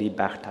woman be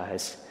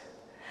baptized.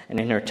 And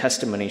in her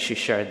testimony, she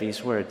shared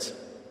these words.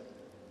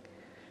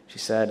 She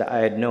said,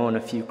 I had known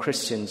a few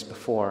Christians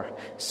before,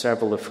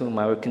 several of whom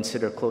I would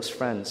consider close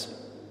friends.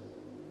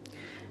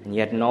 And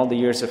yet in all the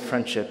years of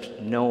friendship,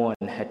 no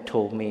one had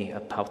told me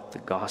about the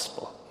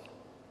gospel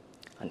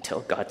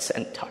until God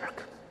sent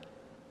Tarak.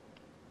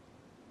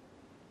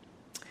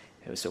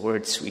 It was a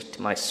word sweet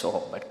to my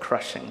soul, but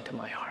crushing to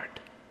my heart.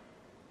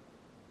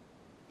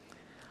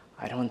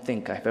 I don't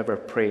think I've ever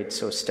prayed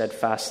so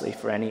steadfastly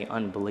for any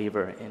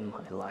unbeliever in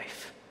my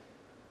life.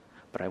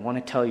 But I want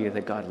to tell you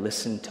that God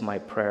listened to my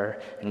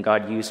prayer, and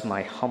God used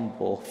my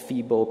humble,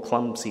 feeble,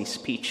 clumsy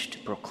speech to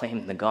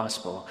proclaim the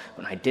gospel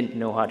when I didn't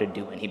know how to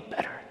do any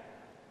better.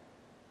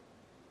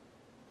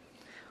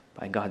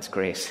 By God's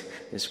grace,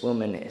 this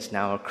woman is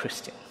now a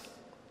Christian,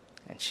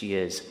 and she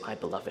is my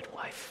beloved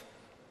wife.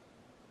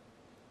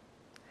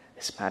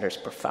 This matters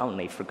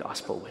profoundly for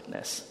gospel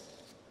witness.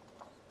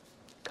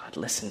 God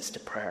listens to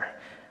prayer,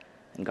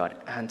 and God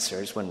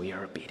answers when we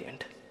are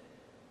obedient.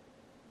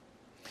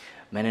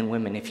 Men and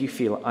women, if you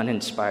feel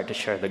uninspired to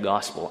share the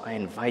gospel, I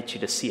invite you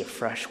to see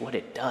afresh what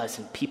it does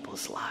in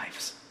people's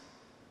lives.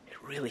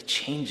 It really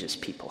changes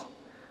people.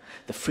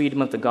 The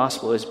freedom of the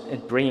gospel is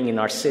bringing in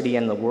our city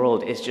and the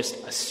world is just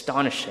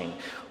astonishing.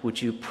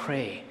 Would you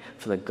pray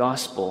for the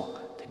gospel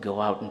to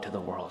go out into the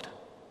world?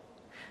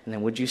 And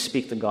then would you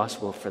speak the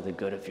gospel for the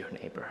good of your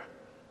neighbor?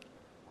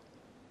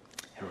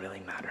 It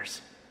really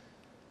matters.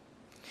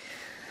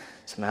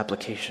 Some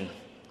application.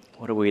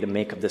 What are we to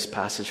make of this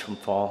passage from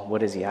Paul?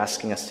 What is he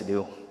asking us to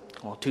do?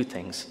 Well, two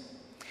things.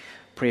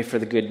 Pray for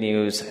the good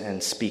news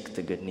and speak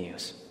the good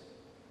news.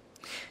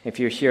 If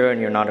you're here and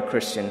you're not a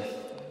Christian,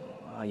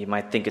 you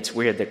might think it's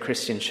weird that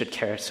Christians should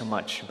care so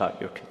much about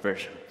your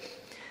conversion.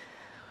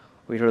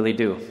 We really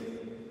do.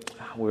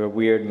 We're a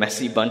weird,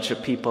 messy bunch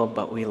of people,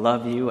 but we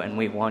love you and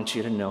we want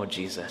you to know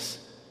Jesus.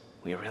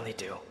 We really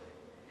do.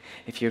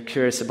 If you're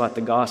curious about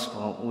the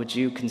gospel, would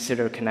you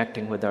consider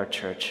connecting with our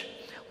church?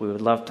 We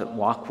would love to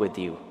walk with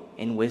you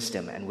in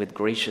wisdom and with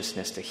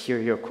graciousness, to hear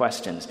your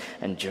questions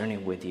and journey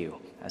with you,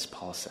 as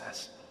Paul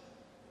says.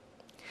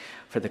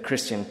 For the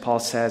Christian, Paul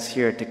says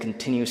here to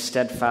continue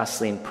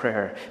steadfastly in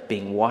prayer,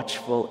 being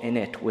watchful in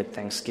it with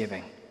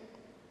thanksgiving.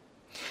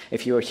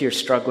 If you are here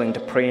struggling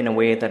to pray in a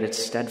way that is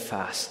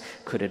steadfast,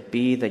 could it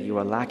be that you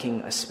are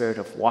lacking a spirit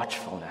of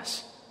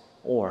watchfulness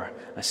or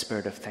a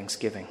spirit of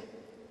thanksgiving?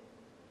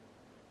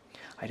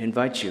 I'd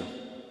invite you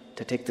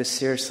to take this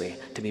seriously,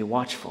 to be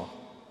watchful.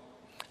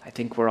 I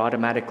think we're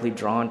automatically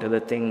drawn to the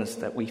things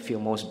that we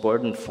feel most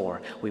burdened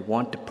for. We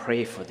want to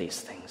pray for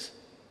these things.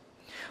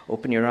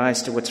 Open your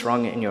eyes to what's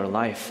wrong in your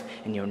life,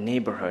 in your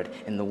neighborhood,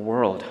 in the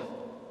world.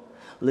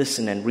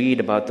 Listen and read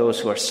about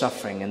those who are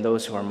suffering and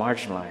those who are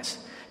marginalized.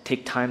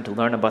 Take time to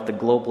learn about the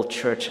global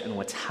church and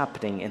what's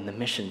happening in the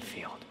mission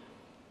field.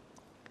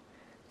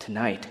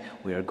 Tonight,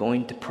 we are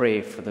going to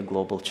pray for the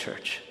global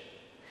church.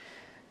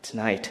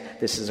 Tonight,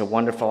 this is a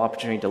wonderful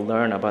opportunity to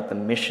learn about the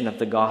mission of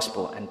the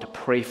gospel and to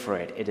pray for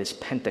it. It is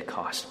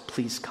Pentecost.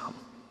 Please come.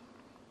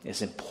 It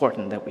is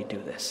important that we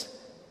do this.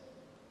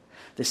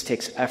 This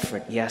takes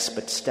effort, yes,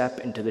 but step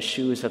into the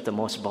shoes of the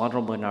most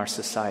vulnerable in our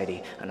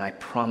society, and I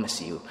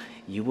promise you,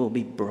 you will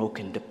be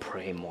broken to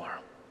pray more.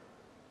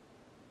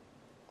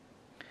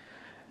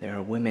 There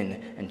are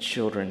women and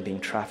children being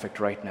trafficked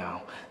right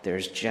now.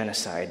 There's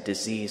genocide,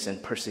 disease,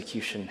 and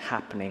persecution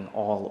happening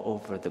all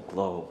over the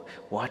globe.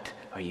 What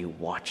are you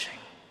watching?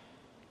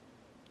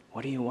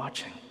 What are you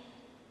watching?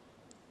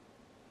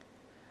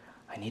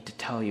 I need to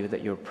tell you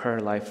that your prayer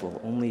life will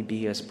only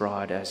be as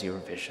broad as your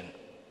vision.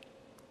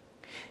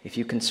 If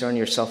you concern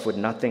yourself with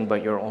nothing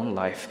but your own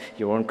life,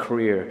 your own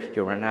career,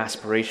 your own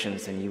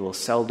aspirations, then you will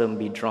seldom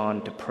be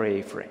drawn to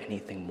pray for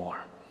anything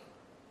more.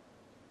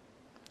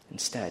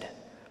 Instead,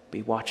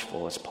 be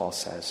watchful, as Paul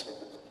says.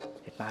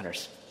 It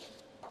matters.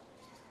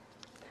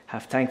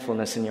 Have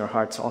thankfulness in your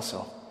hearts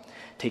also.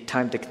 Take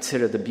time to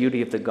consider the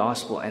beauty of the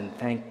gospel and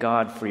thank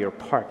God for your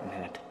part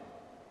in it.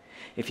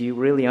 If you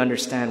really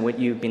understand what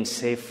you've been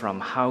saved from,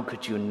 how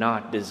could you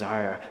not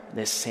desire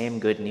this same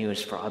good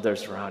news for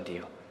others around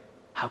you?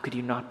 How could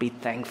you not be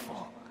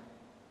thankful?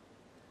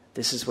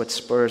 This is what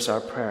spurs our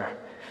prayer.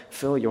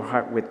 Fill your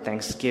heart with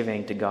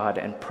thanksgiving to God,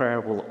 and prayer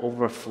will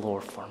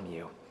overflow from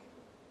you.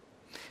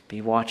 Be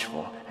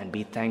watchful and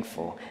be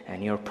thankful,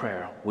 and your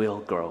prayer will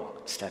grow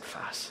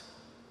steadfast.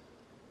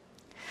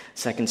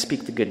 Second,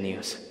 speak the good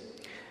news.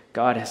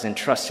 God has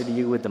entrusted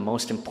you with the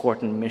most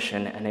important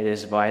mission, and it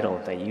is vital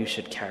that you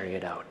should carry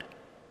it out.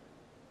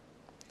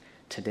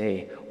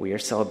 Today, we are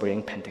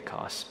celebrating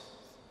Pentecost.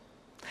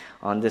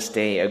 On this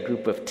day, a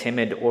group of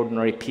timid,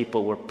 ordinary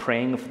people were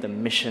praying for the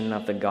mission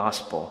of the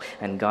gospel,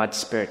 and God's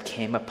Spirit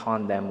came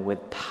upon them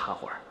with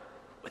power,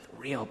 with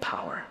real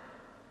power.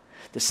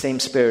 The same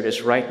Spirit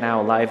is right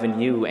now alive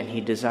in you, and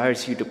He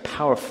desires you to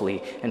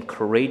powerfully and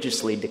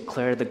courageously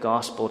declare the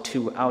gospel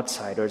to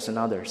outsiders and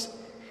others.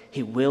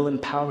 He will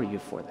empower you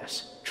for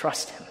this.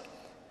 Trust Him.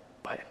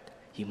 But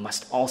you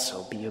must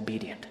also be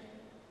obedient.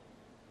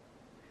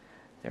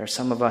 There are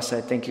some of us,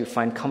 I think, who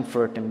find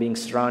comfort in being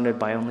surrounded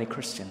by only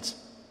Christians.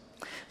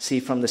 See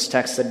from this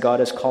text that God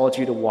has called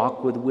you to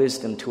walk with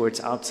wisdom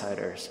towards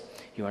outsiders.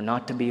 You are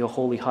not to be a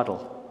holy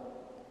huddle.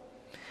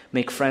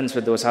 Make friends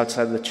with those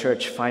outside of the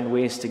church. Find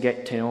ways to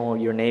get to know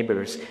your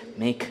neighbors.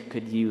 Make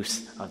good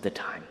use of the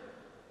time.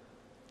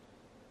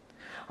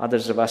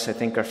 Others of us, I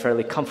think, are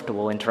fairly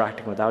comfortable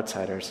interacting with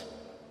outsiders,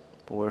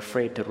 but we're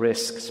afraid to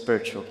risk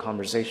spiritual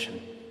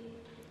conversation.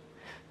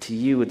 To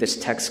you, this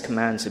text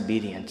commands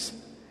obedience.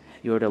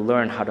 You are to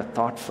learn how to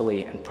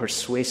thoughtfully and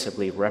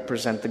persuasively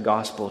represent the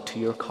gospel to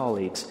your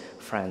colleagues,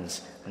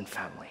 friends, and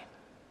family.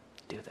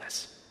 Do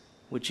this.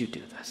 Would you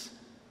do this?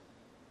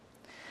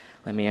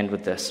 Let me end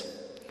with this.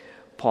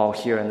 Paul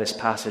here in this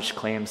passage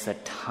claims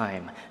that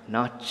time,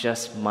 not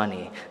just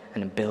money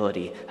and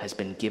ability, has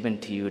been given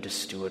to you to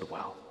steward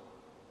well.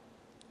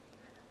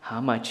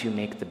 How might you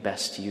make the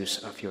best use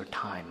of your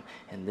time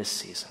in this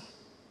season?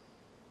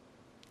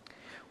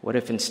 What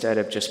if instead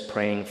of just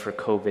praying for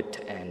COVID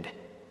to end,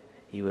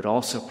 you would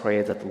also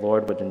pray that the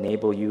Lord would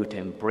enable you to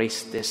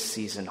embrace this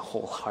season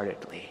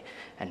wholeheartedly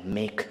and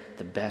make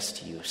the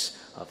best use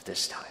of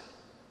this time?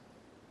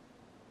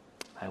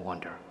 I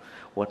wonder,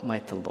 what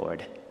might the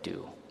Lord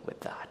do with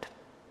that?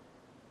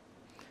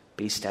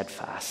 Be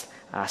steadfast,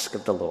 ask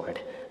of the Lord,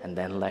 and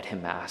then let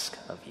Him ask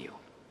of you.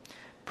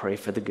 Pray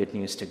for the good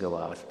news to go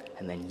out,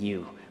 and then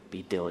you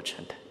be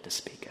diligent to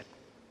speak it.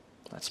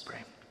 Let's pray.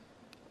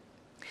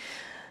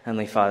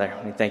 Heavenly Father,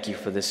 we thank you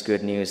for this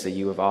good news that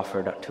you have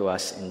offered to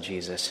us in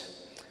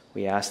Jesus.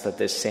 We ask that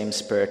this same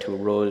Spirit who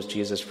rose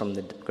Jesus from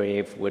the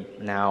grave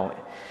would now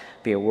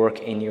be at work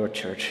in your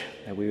church,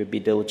 that we would be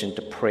diligent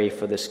to pray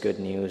for this good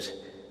news,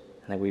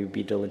 and that we would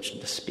be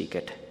diligent to speak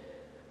it.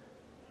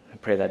 I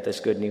pray that this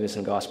good news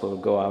and gospel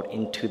would go out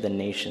into the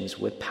nations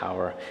with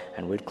power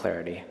and with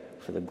clarity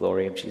for the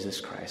glory of Jesus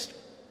Christ.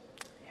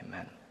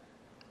 Amen.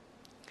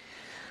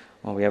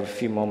 Well, we have a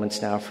few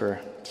moments now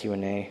for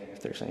Q&A,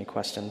 if there's any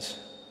questions.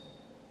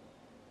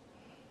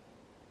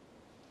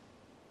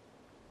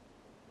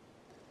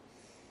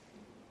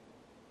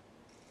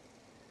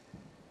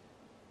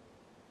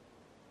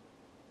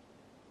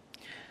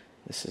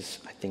 This is,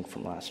 I think,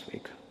 from last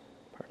week.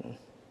 Pardon.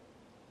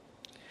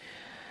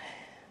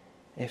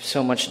 If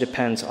so much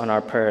depends on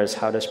our prayers,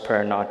 how does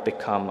prayer not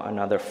become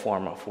another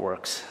form of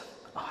works?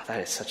 Oh, that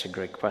is such a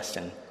great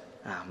question.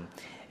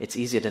 It's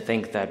easy to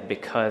think that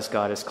because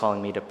God is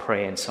calling me to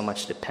pray and so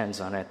much depends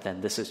on it, then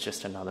this is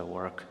just another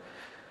work.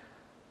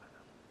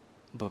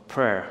 But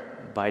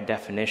prayer, by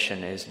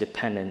definition, is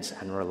dependence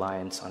and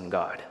reliance on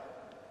God.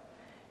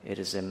 It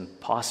is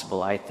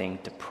impossible, I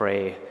think, to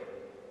pray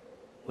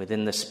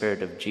within the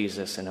Spirit of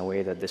Jesus in a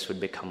way that this would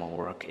become a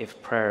work.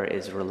 If prayer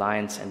is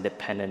reliance and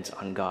dependence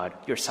on God,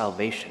 your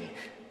salvation,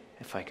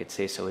 if I could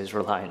say so, is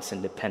reliance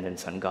and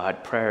dependence on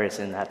God. Prayer is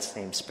in that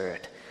same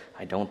spirit.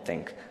 I don't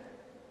think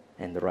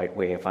in the right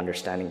way of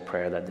understanding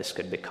prayer that this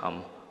could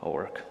become a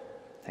work.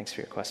 Thanks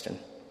for your question.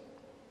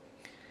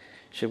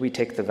 Should we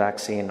take the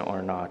vaccine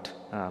or not?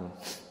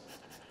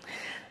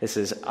 This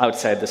is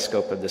outside the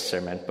scope of this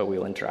sermon, but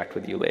we'll interact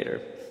with you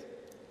later.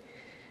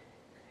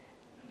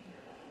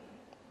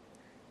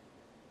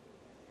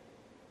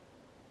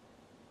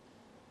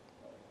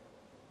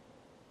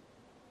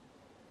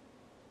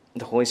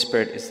 The Holy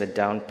Spirit is the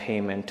down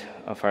payment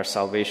of our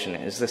salvation.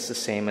 Is this the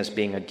same as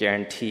being a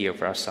guarantee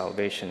of our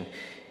salvation?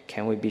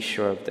 Can we be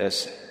sure of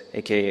this?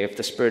 AKA, if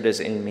the Spirit is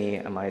in me,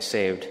 am I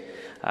saved?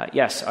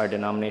 Yes, our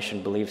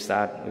denomination believes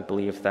that. We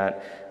believe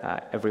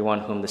that everyone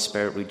whom the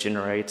Spirit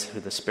regenerates, who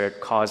the Spirit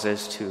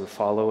causes to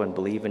follow and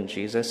believe in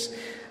Jesus,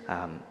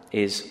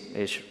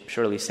 is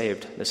surely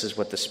saved. This is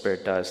what the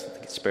Spirit does.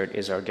 The Spirit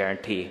is our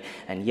guarantee.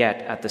 And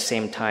yet, at the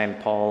same time,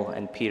 Paul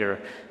and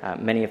Peter,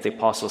 many of the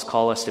apostles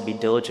call us to be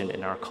diligent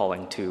in our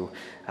calling to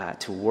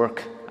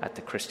work at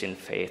the Christian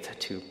faith,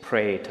 to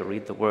pray, to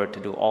read the Word, to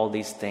do all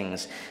these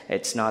things.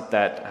 It's not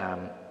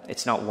that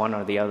it's not one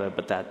or the other,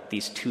 but that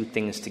these two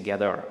things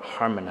together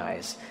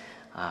harmonize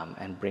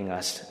and bring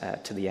us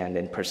to the end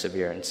in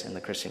perseverance in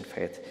the Christian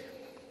faith.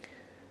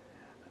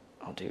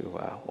 I'll do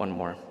one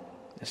more.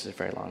 This is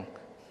very long.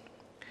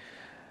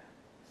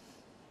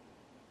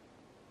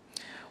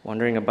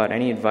 Wondering about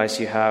any advice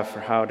you have for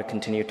how to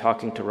continue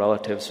talking to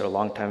relatives or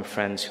longtime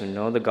friends who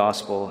know the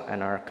gospel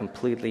and are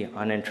completely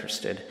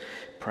uninterested,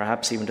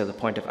 perhaps even to the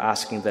point of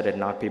asking that it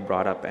not be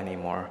brought up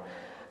anymore.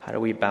 How do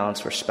we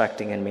balance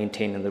respecting and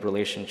maintaining the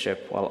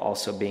relationship while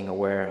also being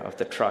aware of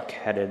the truck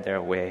headed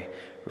their way,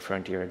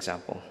 referring to your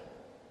example?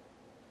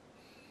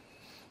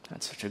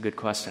 That's such a good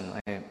question.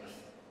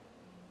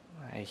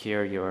 I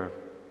hear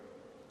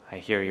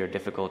your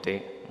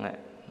difficulty.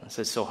 This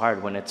is so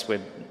hard when it's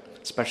with,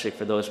 especially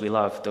for those we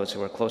love, those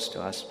who are close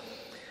to us.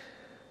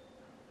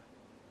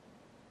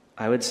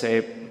 I would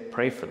say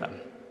pray for them.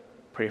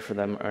 Pray for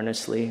them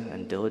earnestly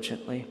and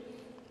diligently.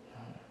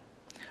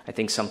 I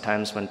think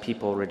sometimes when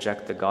people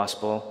reject the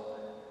gospel,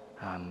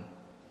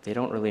 they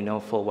don't really know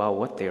full well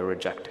what they are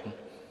rejecting.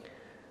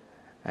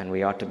 And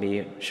we ought to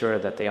be sure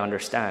that they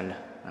understand.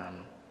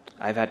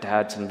 I've had to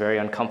have some very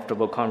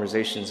uncomfortable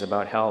conversations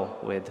about hell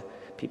with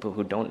people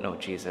who don't know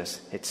Jesus.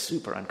 It's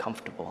super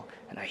uncomfortable,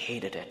 and I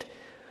hated it.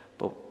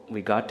 But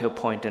we got to a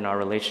point in our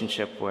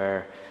relationship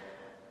where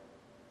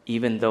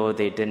even though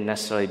they didn't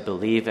necessarily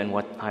believe in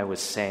what I was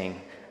saying,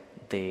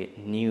 they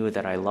knew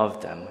that I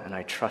loved them and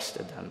I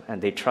trusted them,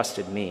 and they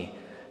trusted me,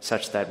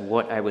 such that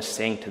what I was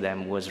saying to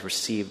them was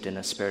received in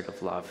a spirit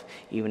of love,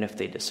 even if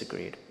they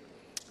disagreed.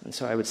 And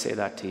so I would say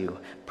that to you.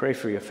 Pray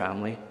for your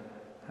family.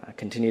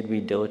 Continue to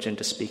be diligent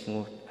to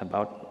speaking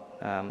about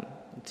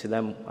to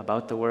them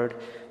about the word.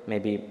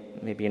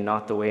 Maybe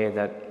not the way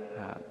that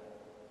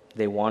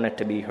they want it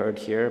to be heard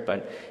here,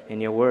 but in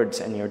your words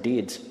and your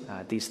deeds,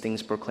 these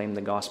things proclaim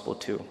the gospel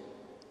too.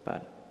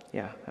 But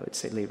yeah, I would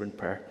say leave in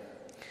prayer.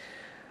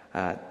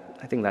 I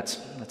think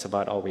that's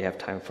about all we have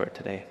time for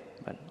today,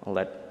 but I'll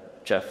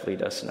let Jeff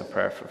lead us in a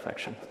prayer of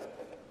perfection.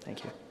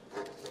 Thank you.